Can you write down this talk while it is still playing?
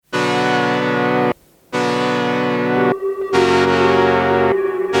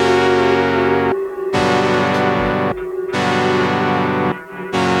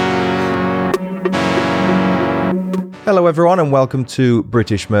Hello everyone and welcome to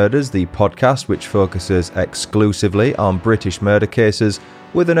British Murders, the podcast which focuses exclusively on British murder cases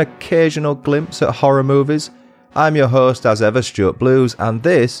with an occasional glimpse at horror movies. I'm your host as ever, Stuart Blues, and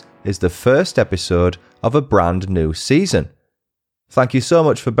this is the first episode of a brand new season. Thank you so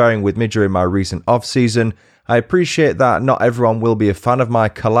much for bearing with me during my recent off-season. I appreciate that not everyone will be a fan of my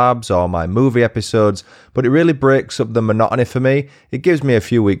collabs or my movie episodes, but it really breaks up the monotony for me. It gives me a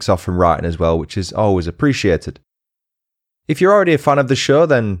few weeks off from writing as well, which is always appreciated. If you're already a fan of the show,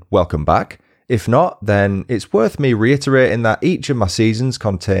 then welcome back. If not, then it's worth me reiterating that each of my seasons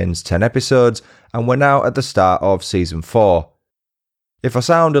contains 10 episodes, and we're now at the start of season 4. If I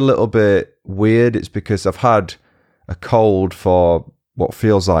sound a little bit weird, it's because I've had a cold for what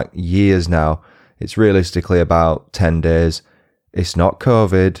feels like years now. It's realistically about 10 days. It's not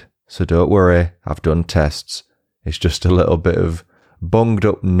COVID, so don't worry, I've done tests. It's just a little bit of bunged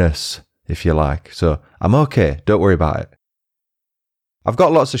upness, if you like. So I'm okay, don't worry about it. I've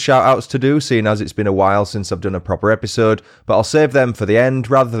got lots of shout outs to do, seeing as it's been a while since I've done a proper episode, but I'll save them for the end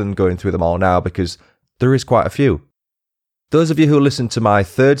rather than going through them all now because there is quite a few. Those of you who listened to my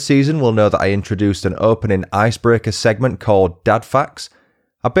third season will know that I introduced an opening icebreaker segment called Dad Facts.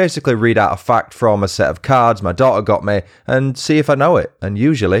 I basically read out a fact from a set of cards my daughter got me and see if I know it, and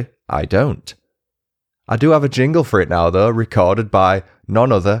usually I don't. I do have a jingle for it now though, recorded by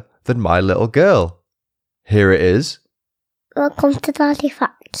none other than my little girl. Here it is. Welcome to Daddy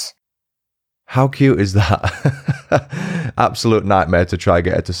Facts. How cute is that? Absolute nightmare to try and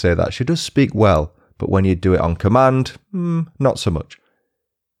get her to say that. She does speak well, but when you do it on command, not so much.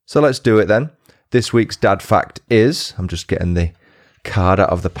 So let's do it then. This week's Dad Fact is, I'm just getting the card out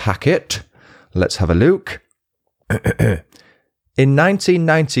of the packet. Let's have a look. In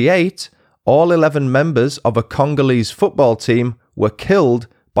 1998, all 11 members of a Congolese football team were killed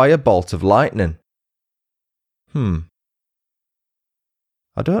by a bolt of lightning.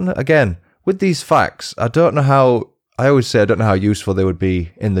 I don't know, again, with these facts, I always say I don't know how useful they would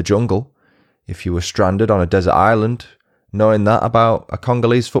be in the jungle. If you were stranded on a desert island, knowing that about a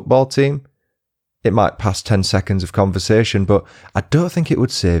Congolese football team, it might pass 10 seconds of conversation, but I don't think it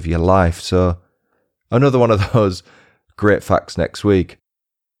would save your life. So another one of those great facts next week.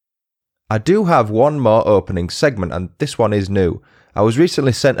 I do have one more opening segment, and this one is new. I was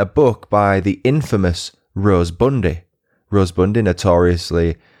recently sent a book by the infamous Rose Bundy. Rose Bundy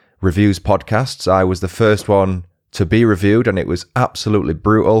notoriously reviews podcasts. I was the first one to be reviewed, and it was absolutely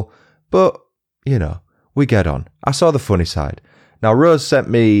brutal. But, you know, we get on. I saw the funny side. Now, Rose sent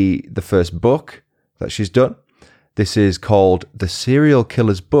me the first book that she's done. This is called The Serial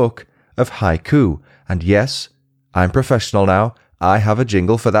Killer's Book of Haiku. And yes, I'm professional now. I have a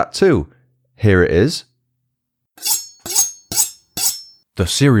jingle for that too. Here it is. The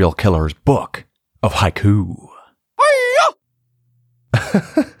Serial Killer's Book of Haiku.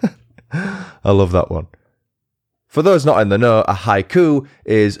 I love that one. For those not in the know, a haiku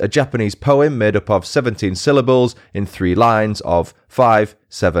is a Japanese poem made up of 17 syllables in 3 lines of 5,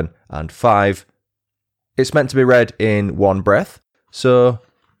 7, and 5. It's meant to be read in one breath, so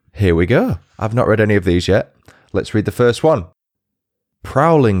here we go. I've not read any of these yet. Let's read the first one.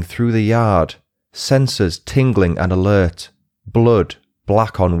 Prowling through the yard, senses tingling and alert, blood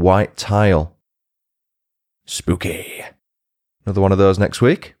black on white tile. Spooky. Another one of those next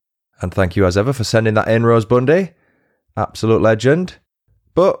week. And thank you as ever for sending that in, Rose Bundy. Absolute legend.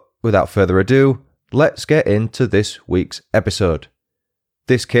 But without further ado, let's get into this week's episode.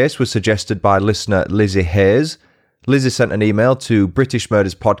 This case was suggested by listener Lizzie Hayes. Lizzie sent an email to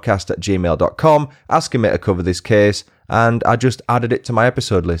britishmurderspodcast@gmail.com asking me to cover this case, and I just added it to my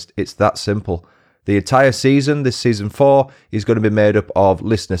episode list. It's that simple. The entire season, this season 4, is going to be made up of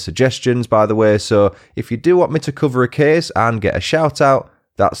listener suggestions, by the way, so if you do want me to cover a case and get a shout out,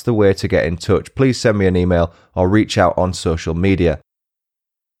 that's the way to get in touch. Please send me an email or reach out on social media.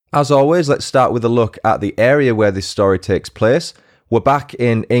 As always, let's start with a look at the area where this story takes place. We're back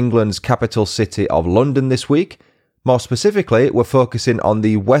in England's capital city of London this week. More specifically, we're focusing on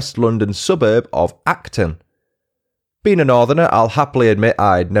the West London suburb of Acton. Being a northerner, I'll happily admit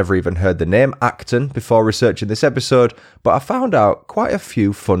I'd never even heard the name Acton before researching this episode, but I found out quite a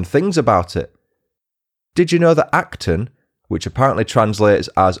few fun things about it. Did you know that Acton, which apparently translates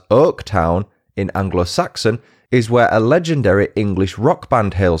as Oak Town in Anglo-Saxon, is where a legendary English rock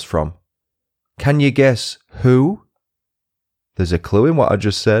band hails from? Can you guess who? There's a clue in what I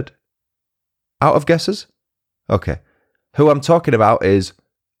just said. Out of guesses? Okay. Who I'm talking about is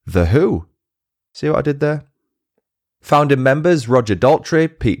The Who. See what I did there? Founding members Roger Daltrey,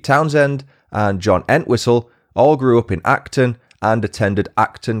 Pete Townsend, and John Entwistle all grew up in Acton and attended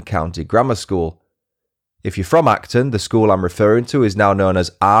Acton County Grammar School. If you're from Acton, the school I'm referring to is now known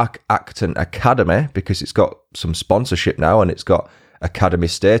as Arc Acton Academy because it's got some sponsorship now and it's got academy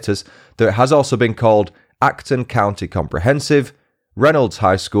status, though it has also been called Acton County Comprehensive, Reynolds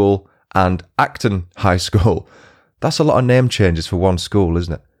High School, and Acton High School. That's a lot of name changes for one school,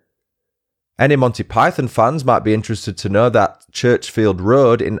 isn't it? Any Monty Python fans might be interested to know that Churchfield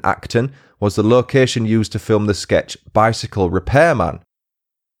Road in Acton was the location used to film the sketch Bicycle Repairman.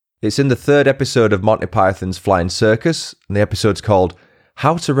 It's in the third episode of Monty Python's Flying Circus, and the episode's called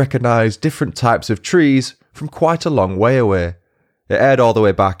How to Recognise Different Types of Trees from Quite a Long Way Away. It aired all the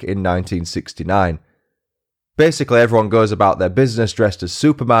way back in 1969. Basically, everyone goes about their business dressed as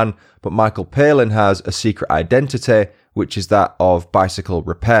Superman, but Michael Palin has a secret identity, which is that of Bicycle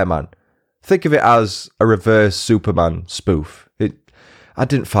Repairman. Think of it as a reverse Superman spoof. I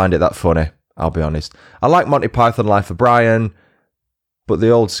didn't find it that funny, I'll be honest. I like Monty Python Life of Brian, but the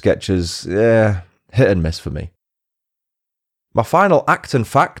old sketches, hit and miss for me. My final Acton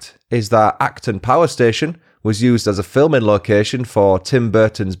fact is that Acton Power Station was used as a filming location for Tim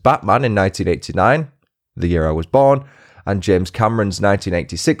Burton's Batman in 1989, the year I was born, and James Cameron's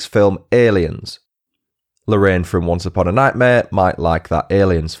 1986 film Aliens. Lorraine from Once Upon a Nightmare might like that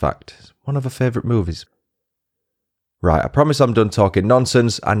Aliens fact. It's one of her favourite movies. Right, I promise I'm done talking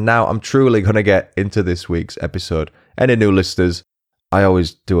nonsense, and now I'm truly going to get into this week's episode. Any new listeners, I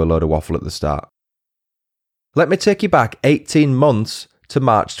always do a load of waffle at the start. Let me take you back 18 months to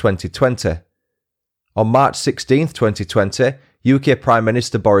March 2020. On March 16th, 2020, UK Prime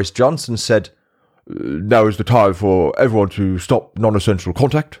Minister Boris Johnson said, "Now is the time for everyone to stop non-essential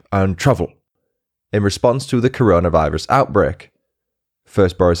contact and travel," in response to the coronavirus outbreak.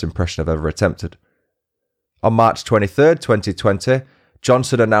 First Boris impression I've ever attempted. On March 23rd, 2020,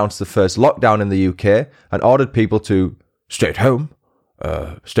 Johnson announced the first lockdown in the UK and ordered people to stay at home,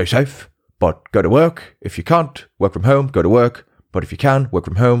 stay safe, but go to work. If you can't, work from home, go to work, but if you can, work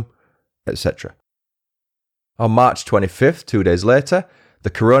from home, etc. On March 25th, 2 days later,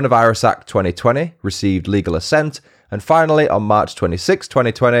 the Coronavirus Act 2020 received legal assent, and finally, on March 26,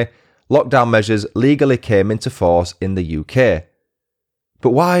 2020, lockdown measures legally came into force in the UK.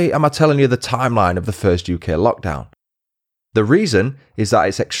 But why am I telling you the timeline of the first UK lockdown? The reason is that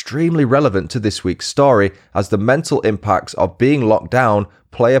it's extremely relevant to this week's story, as the mental impacts of being locked down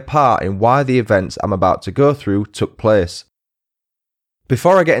play a part in why the events I'm about to go through took place.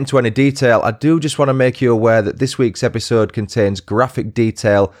 Before I get into any detail, I do just want to make you aware that this week's episode contains graphic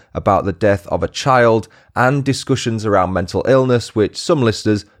detail about the death of a child and discussions around mental illness, which some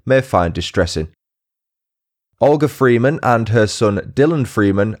listeners may find distressing. Olga Freeman and her son Dylan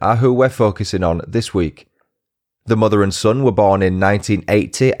Freeman are who we're focusing on this week. The mother and son were born in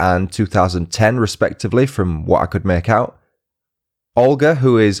 1980 and 2010 respectively, from what I could make out. Olga,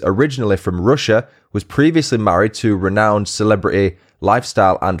 who is originally from Russia, was previously married to renowned celebrity,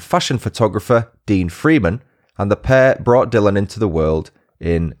 lifestyle and fashion photographer Dean Freeman, and the pair brought Dylan into the world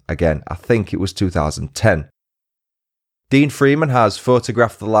in, again, I think it was 2010. Dean Freeman has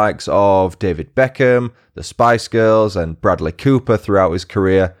photographed the likes of David Beckham, the Spice Girls and Bradley Cooper throughout his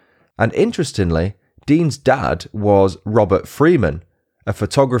career, and interestingly, Dean's dad was Robert Freeman, a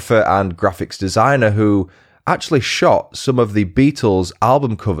photographer and graphics designer who actually shot some of the Beatles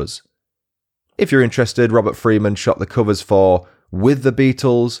album covers. If you're interested, Robert Freeman shot the covers for With the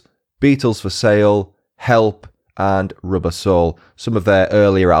Beatles, Beatles for Sale, Help, and Rubber Soul, some of their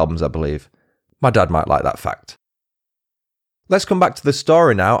earlier albums, I believe. My dad might like that fact. Let's come back to the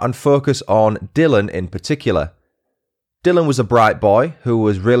story now and focus on Dylan in particular. Dylan was a bright boy who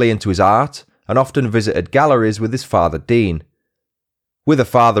was really into his art and often visited galleries with his father Dean. With a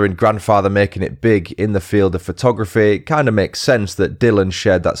father and grandfather making it big in the field of photography, it kind of makes sense that Dylan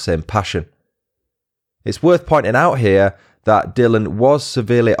shared that same passion. It's worth pointing out here that Dylan was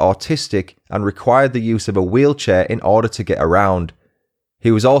severely autistic and required the use of a wheelchair in order to get around.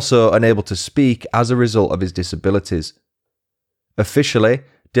 He was also unable to speak as a result of his disabilities. Officially,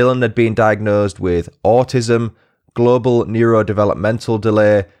 Dylan had been diagnosed with autism, global neurodevelopmental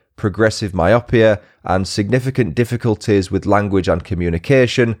delay, progressive myopia, and significant difficulties with language and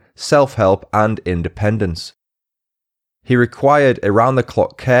communication, self-help, and independence. He required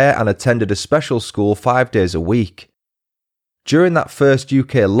around-the-clock care and attended a special school 5 days a week. During that first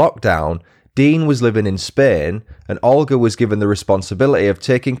UK lockdown, Dean was living in Spain, and Olga was given the responsibility of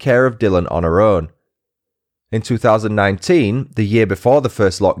taking care of Dylan on her own. In 2019, the year before the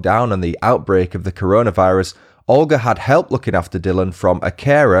first lockdown and the outbreak of the coronavirus, Olga had help looking after Dylan from a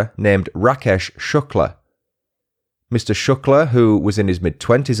carer named Rakesh Shukla. Mr. Shukla, who was in his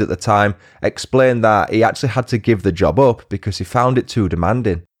mid-20s at the time, explained that he actually had to give the job up because he found it too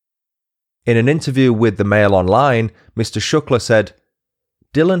demanding. In an interview with the Mail Online, Mr. Shuckler said,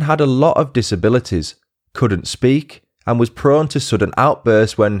 "Dylan had a lot of disabilities, couldn't speak, and was prone to sudden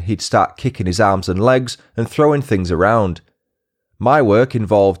outbursts when he'd start kicking his arms and legs and throwing things around. My work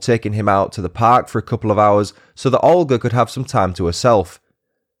involved taking him out to the park for a couple of hours so that Olga could have some time to herself.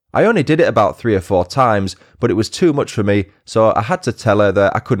 I only did it about 3 or 4 times, but it was too much for me, so I had to tell her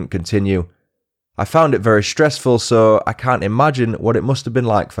that I couldn't continue. I found it very stressful, so I can't imagine what it must have been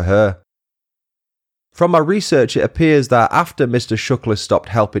like for her." From my research, it appears that after Mr. Shuckler stopped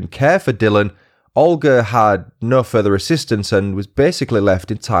helping care for Dylan, Olga had no further assistance and was basically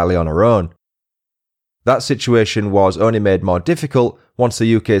left entirely on her own. That situation was only made more difficult once the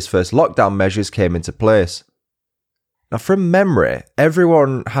UK's first lockdown measures came into place. Now, from memory,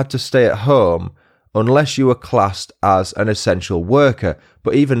 everyone had to stay at home unless you were classed as an essential worker,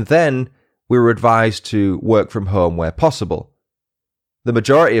 but even then, we were advised to work from home where possible. The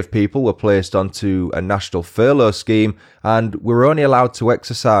majority of people were placed onto a national furlough scheme and were only allowed to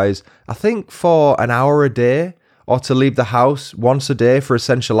exercise, I think, for an hour a day, or to leave the house once a day for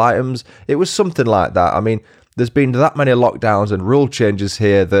essential items. It was something like that. I mean, there's been that many lockdowns and rule changes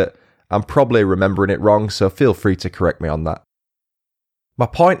here that I'm probably remembering it wrong, so feel free to correct me on that. My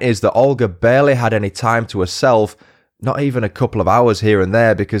point is that Olga barely had any time to herself, not even a couple of hours here and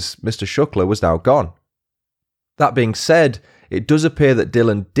there, because Mr. Shuckler was now gone. That being said, it does appear that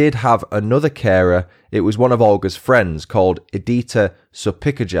Dylan did have another carer. It was one of Olga's friends called Edita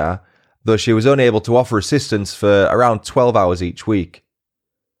Sopikaja, though she was only able to offer assistance for around 12 hours each week.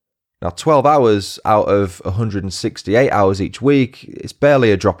 Now, 12 hours out of 168 hours each week is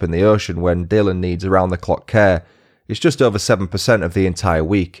barely a drop in the ocean when Dylan needs around-the-clock care. It's just over 7% of the entire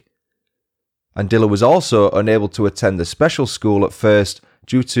week. And Dylan was also unable to attend the special school at first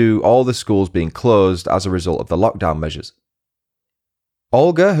due to all the schools being closed as a result of the lockdown measures.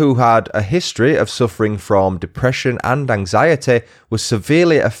 Olga, who had a history of suffering from depression and anxiety, was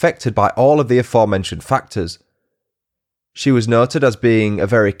severely affected by all of the aforementioned factors. She was noted as being a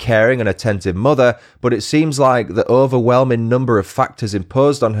very caring and attentive mother, but it seems like the overwhelming number of factors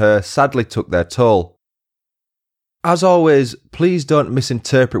imposed on her sadly took their toll. As always, please don't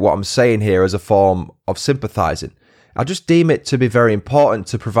misinterpret what I'm saying here as a form of sympathising. I just deem it to be very important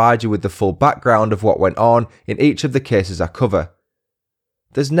to provide you with the full background of what went on in each of the cases I cover.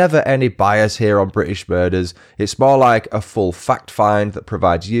 There's never any bias here on British murders. It's more like a full fact find that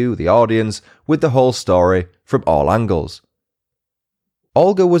provides you, the audience, with the whole story from all angles.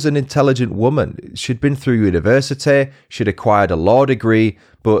 Olga was an intelligent woman. She'd been through university, she'd acquired a law degree,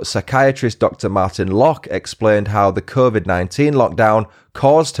 but psychiatrist Dr. Martin Locke explained how the COVID-19 lockdown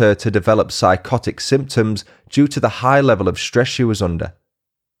caused her to develop psychotic symptoms due to the high level of stress she was under.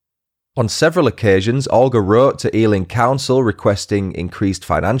 On several occasions, Olga wrote to Ealing Council requesting increased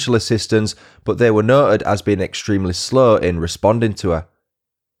financial assistance, but they were noted as being extremely slow in responding to her.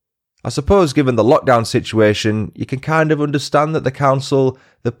 I suppose given the lockdown situation, you can kind of understand that the council,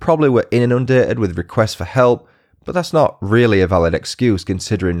 they probably were inundated with requests for help, but that's not really a valid excuse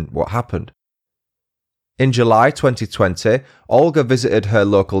considering what happened. In July 2020, Olga visited her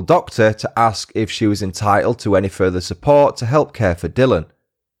local doctor to ask if she was entitled to any further support to help care for Dylan.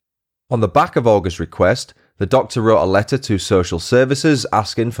 On the back of Olga's request, the doctor wrote a letter to social services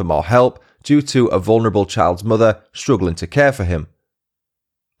asking for more help due to a vulnerable child's mother struggling to care for him.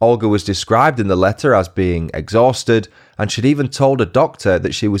 Olga was described in the letter as being exhausted, and she'd even told a doctor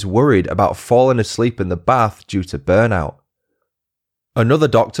that she was worried about falling asleep in the bath due to burnout. Another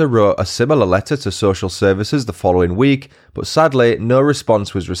doctor wrote a similar letter to social services the following week, but sadly no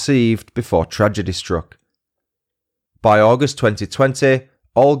response was received before tragedy struck. By August 2020,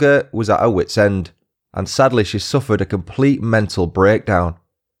 Olga was at her wit's end, and sadly she suffered a complete mental breakdown.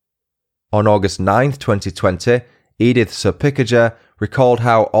 On August 9, 2020, Edith Sopikaja recalled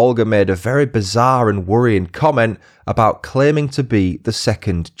how Olga made a very bizarre and worrying comment about claiming to be the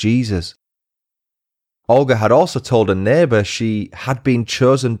second Jesus. Olga had also told a neighbour she had been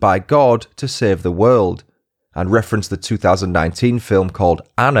chosen by God to save the world, and referenced the 2019 film called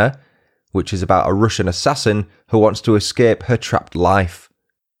Anna, which is about a Russian assassin who wants to escape her trapped life.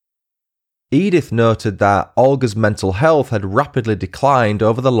 Edith noted that Olga's mental health had rapidly declined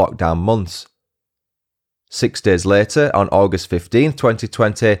over the lockdown months. 6 days later, on August 15,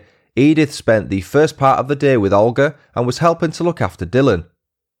 2020, Edith spent the first part of the day with Olga and was helping to look after Dylan.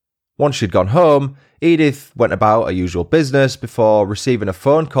 Once she'd gone home, Edith went about her usual business before receiving a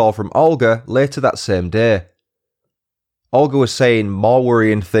phone call from Olga later that same day. Olga was saying more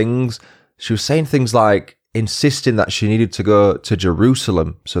worrying things. She was saying things like insisting that she needed to go to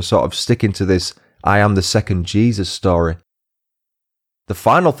Jerusalem, so sort of sticking to this I am the second Jesus story. The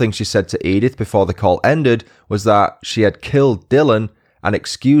final thing she said to Edith before the call ended was that she had killed Dylan and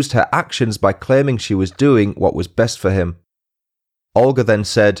excused her actions by claiming she was doing what was best for him. Olga then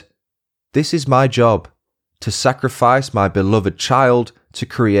said, "This is my job, to sacrifice my beloved child to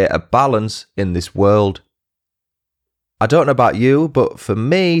create a balance in this world." I don't know about you, but for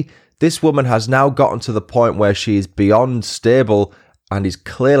me, this woman has now gotten to the point where she is beyond stable and is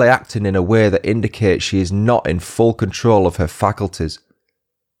clearly acting in a way that indicates she is not in full control of her faculties.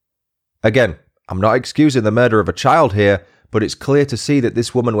 Again, I'm not excusing the murder of a child here, but it's clear to see that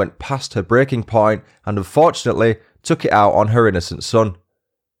this woman went past her breaking point and unfortunately took it out on her innocent son.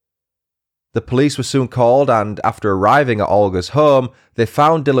 The police were soon called, and after arriving at Olga's home, they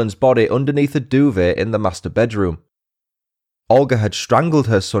found Dylan's body underneath a duvet in the master bedroom. Olga had strangled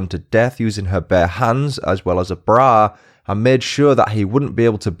her son to death using her bare hands as well as a bra, and made sure that he wouldn't be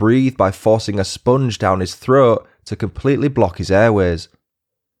able to breathe by forcing a sponge down his throat to completely block his airways.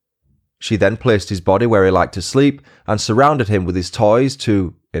 She then placed his body where he liked to sleep and surrounded him with his toys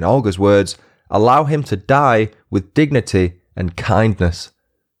to, in Olga's words, allow him to die with dignity and kindness.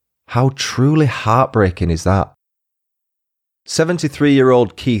 How truly heartbreaking is that?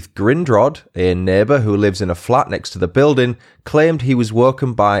 73-year-old Keith Grindrod, a neighbour who lives in a flat next to the building, claimed he was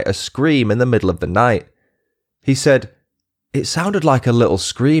woken by a scream in the middle of the night. He said, "It sounded like a little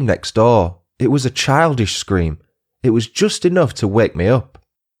scream next door. It was a childish scream. It was just enough to wake me up."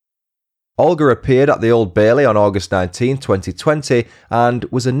 Olga appeared at the Old Bailey on August 19, 2020 and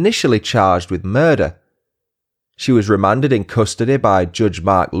was initially charged with murder. She was remanded in custody by Judge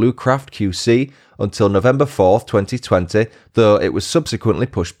Mark Lucraft QC until November 4, 2020, though it was subsequently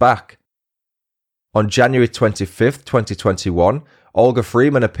pushed back. On January 25, 2021, Olga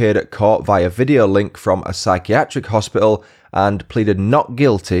Freeman appeared at court via video link from a psychiatric hospital and pleaded not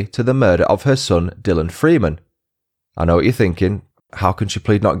guilty to the murder of her son Dylan Freeman. I know what you're thinking. How can she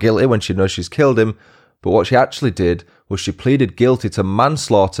plead not guilty when she knows she's killed him? But what she actually did was she pleaded guilty to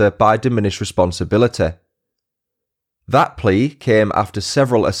manslaughter by diminished responsibility. That plea came after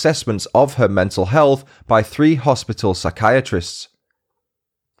several assessments of her mental health by 3 hospital psychiatrists.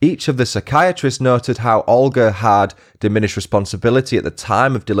 Each of the psychiatrists noted how Olga had diminished responsibility at the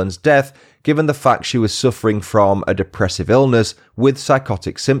time of Dylan's death, given the fact she was suffering from a depressive illness with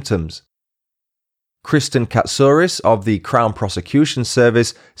psychotic symptoms. Kristen Katsouris of the Crown Prosecution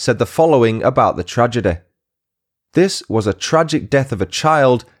Service said the following about the tragedy. "This was a tragic death of a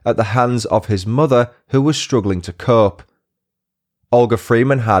child at the hands of his mother who was struggling to cope. Olga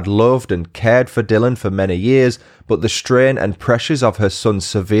Freeman had loved and cared for Dylan for many years, but the strain and pressures of her son's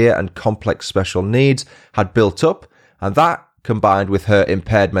severe and complex special needs had built up, and that, combined with her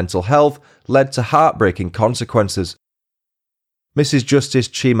impaired mental health, led to heartbreaking consequences." Mrs. Justice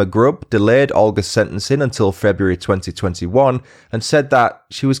Chima Grubb delayed Olga's sentencing until February 2021 and said that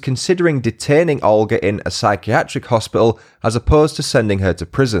she was considering detaining Olga in a psychiatric hospital as opposed to sending her to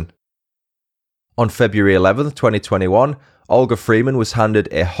prison. On February 11, 2021, Olga Freeman was handed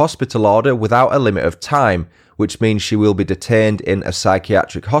a hospital order without a limit of time, which means she will be detained in a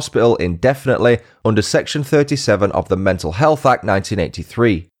psychiatric hospital indefinitely under Section 37 of the Mental Health Act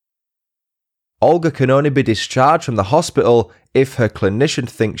 1983. Olga can only be discharged from the hospital if her clinician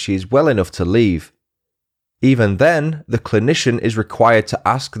thinks she is well enough to leave. Even then, the clinician is required to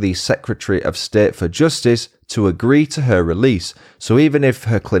ask the Secretary of State for Justice to agree to her release. So even if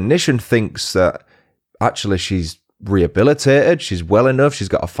her clinician thinks that actually she's rehabilitated, she's well enough, she's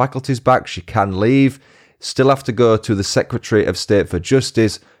got her faculties back, she can leave, still have to go to the Secretary of State for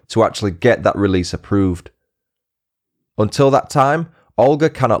Justice to actually get that release approved. Until that time, Olga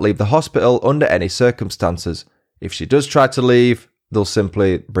cannot leave the hospital under any circumstances. If she does try to leave, they'll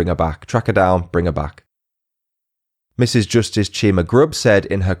simply bring her back, track her down, bring her back. Mrs. Justice Chima Grubb said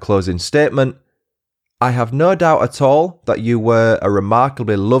in her closing statement, "I have no doubt at all that you were a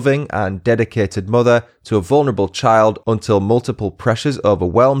remarkably loving and dedicated mother to a vulnerable child until multiple pressures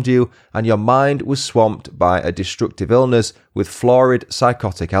overwhelmed you and your mind was swamped by a destructive illness with florid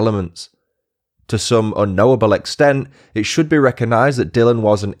psychotic elements. To some unknowable extent, it should be recognised that Dylan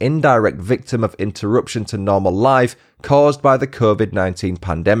was an indirect victim of interruption to normal life caused by the COVID-19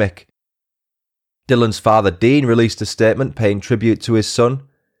 pandemic." Dylan's father Dean released a statement paying tribute to his son.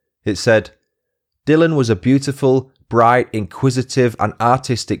 It said, "Dylan was a beautiful, bright, inquisitive and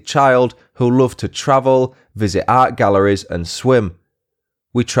artistic child who loved to travel, visit art galleries and swim.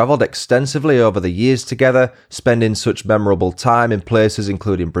 We travelled extensively over the years together, spending such memorable time in places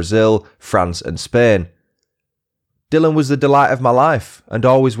including Brazil, France and Spain. Dylan was the delight of my life and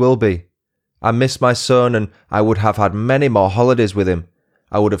always will be. I miss my son and I would have had many more holidays with him.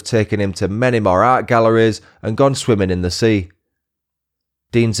 I would have taken him to many more art galleries and gone swimming in the sea.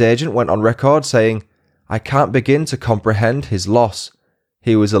 Dean's agent went on record saying, "I can't begin to comprehend his loss.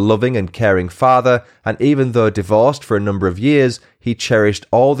 He was a loving and caring father, and even though divorced for a number of years, he cherished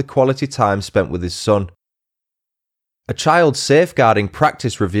all the quality time spent with his son." A child safeguarding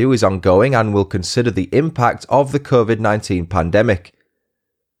practice review is ongoing and will consider the impact of the COVID-19 pandemic.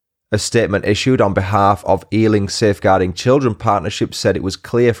 A statement issued on behalf of Ealing Safeguarding Children Partnership said it was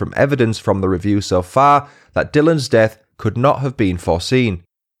clear from evidence from the review so far that Dylan's death could not have been foreseen.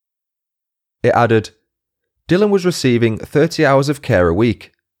 It added, "Dylan was receiving 30 hours of care a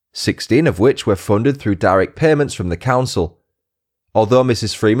week, 16 of which were funded through direct payments from the council. Although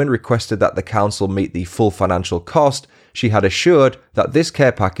Mrs. Freeman requested that the council meet the full financial cost, she had assured that this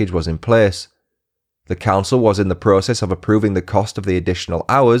care package was in place. The council was in the process of approving the cost of the additional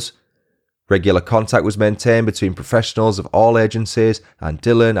hours. Regular contact was maintained between professionals of all agencies and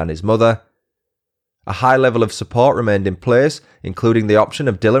Dylan and his mother. A high level of support remained in place, including the option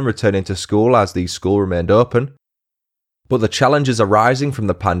of Dylan returning to school as the school remained open. But the challenges arising from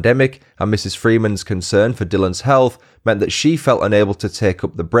the pandemic and Mrs. Freeman's concern for Dylan's health meant that she felt unable to take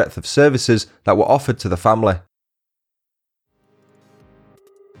up the breadth of services that were offered to the family."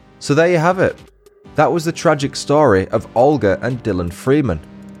 So there you have it. That was the tragic story of Olga and Dylan Freeman.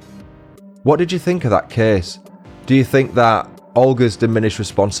 What did you think of that case? Do you think that Olga's diminished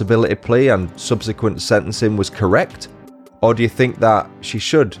responsibility plea and subsequent sentencing was correct? Or do you think that she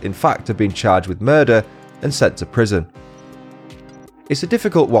should, in fact, have been charged with murder and sent to prison? It's a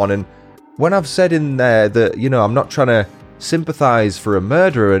difficult one, and when I've said in there that, I'm not trying to sympathise for a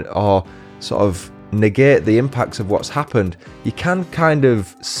murderer or sort of negate the impacts of what's happened, you can kind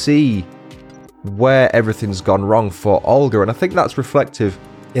of see where everything's gone wrong for Olga, and I think that's reflective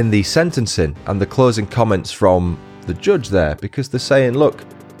in the sentencing and the closing comments from the judge there, because they're saying, look,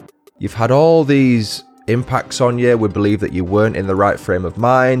 you've had all these impacts on you, we believe that you weren't in the right frame of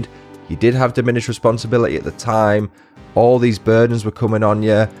mind, you did have diminished responsibility at the time, all these burdens were coming on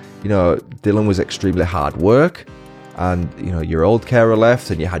you, Dylan was extremely hard work, and your old carer left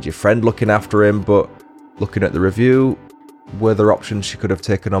and you had your friend looking after him, but looking at the review, were there options she could have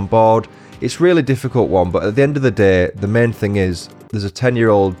taken on board? It's a really difficult one, but at the end of the day, the main thing is there's a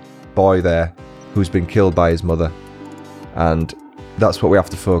 10-year-old boy there who's been killed by his mother, and that's what we have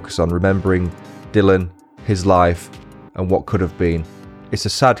to focus on, remembering Dylan, his life, and what could have been. It's a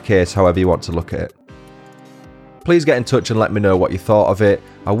sad case, however you want to look at it. Please get in touch and let me know what you thought of it.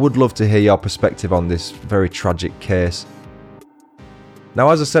 I would love to hear your perspective on this very tragic case.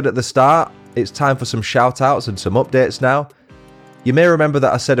 Now, as I said at the start, it's time for some shout-outs and some updates now. You may remember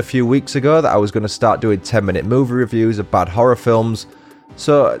that I said a few weeks ago that I was going to start doing 10-minute movie reviews of bad horror films,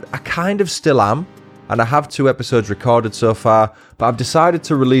 so I kind of still am, and I have 2 episodes recorded so far, but I've decided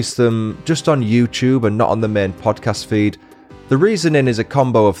to release them just on YouTube and not on the main podcast feed. The reasoning is a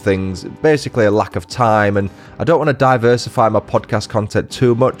combo of things, basically a lack of time, and I don't want to diversify my podcast content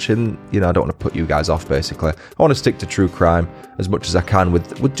too much, and I don't want to put you guys off, basically. I want to stick to true crime as much as I can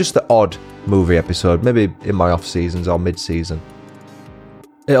with just the odd movie episode, maybe in my off seasons or mid-season.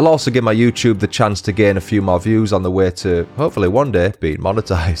 It'll also give my YouTube the chance to gain a few more views on the way to, hopefully one day, being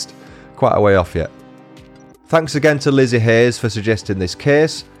monetised. Quite a way off yet. Thanks again to Lizzie Hayes for suggesting this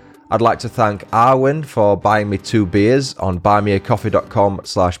case. I'd like to thank Arwen for buying me 2 beers on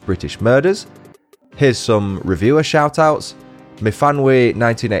buymeacoffee.com/BritishMurders. Here's some reviewer shoutouts.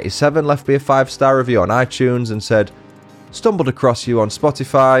 Mifanwe1987 left me a 5-star review on iTunes and said, "Stumbled across you on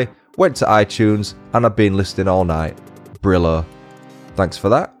Spotify, went to iTunes, and I've been listening all night. Brillo." Thanks for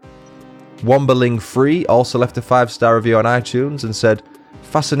that. Womberling Free also left a 5-star review on iTunes and said,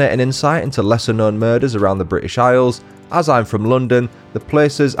 "Fascinating insight into lesser known murders around the British Isles. As I'm from London, the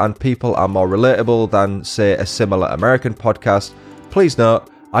places and people are more relatable than, say, a similar American podcast. Please note,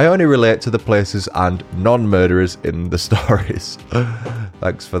 I only relate to the places and non-murderers in the stories."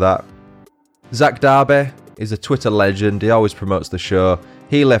 Thanks for that. Zach Darby is a Twitter legend. He always promotes the show.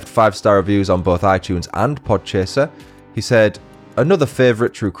 He left 5-star reviews on both iTunes and Podchaser. He said, "Another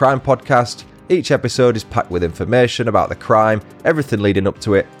favourite true crime podcast. Each episode is packed with information about the crime, everything leading up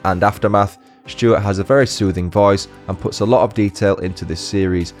to it, and aftermath. Stuart has a very soothing voice and puts a lot of detail into this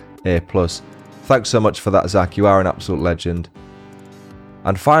series. A+. Thanks so much for that, Zach. You are an absolute legend."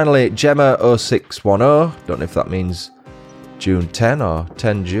 And finally, Gemma0610, don't know if that means June 10 or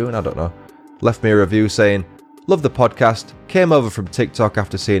 10 June, I don't know, left me a review saying, "Love the podcast, came over from TikTok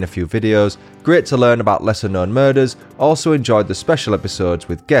after seeing a few videos, great to learn about lesser known murders, also enjoyed the special episodes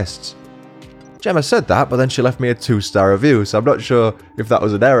with guests." Gemma said that, but then she left me a 2-star review, so I'm not sure if that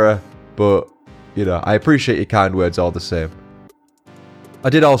was an error, but, I appreciate your kind words all the same. I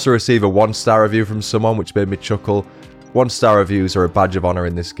did also receive a 1-star review from someone, which made me chuckle. 1-star reviews are a badge of honour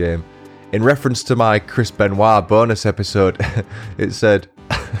in this game. In reference to my Chris Benoit bonus episode, it said,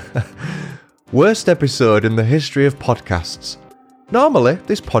 worst episode in the history of podcasts. Normally,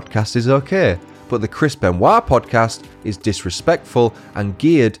 this podcast is okay, but the Chris Benoit podcast is disrespectful and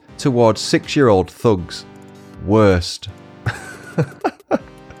geared towards 6-year-old thugs. Worst.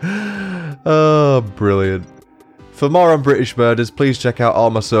 Oh, brilliant. For more on British Murders, please check out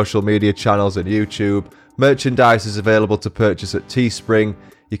all my social media channels and YouTube. Merchandise is available to purchase at Teespring.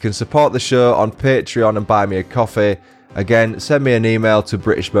 You can support the show on Patreon and buy me a coffee. Again, send me an email to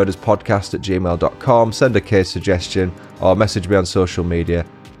britishmurderspodcast@gmail.com, send a case suggestion, or message me on social media.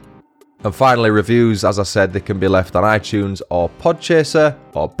 And finally, reviews, as I said, they can be left on iTunes or Podchaser,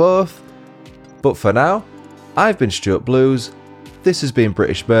 or both. But for now, I've been Stuart Blues. This has been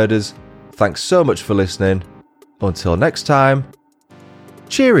British Murders. Thanks so much for listening. Until next time,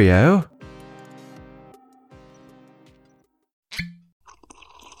 cheerio.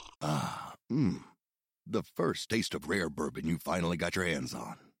 The first taste of rare bourbon you finally got your hands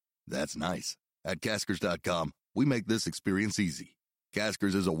on. That's nice. At Caskers.com, we make this experience easy.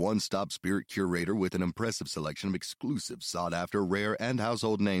 Caskers is a one-stop spirit curator with an impressive selection of exclusive, sought-after, rare, and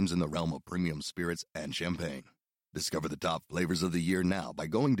household names in the realm of premium spirits and champagne. Discover the top flavors of the year now by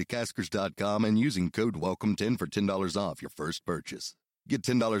going to Caskers.com and using code WELCOME10 for $10 off your first purchase. Get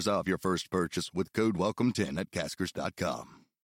 $10 off your first purchase with code WELCOME10 at Caskers.com.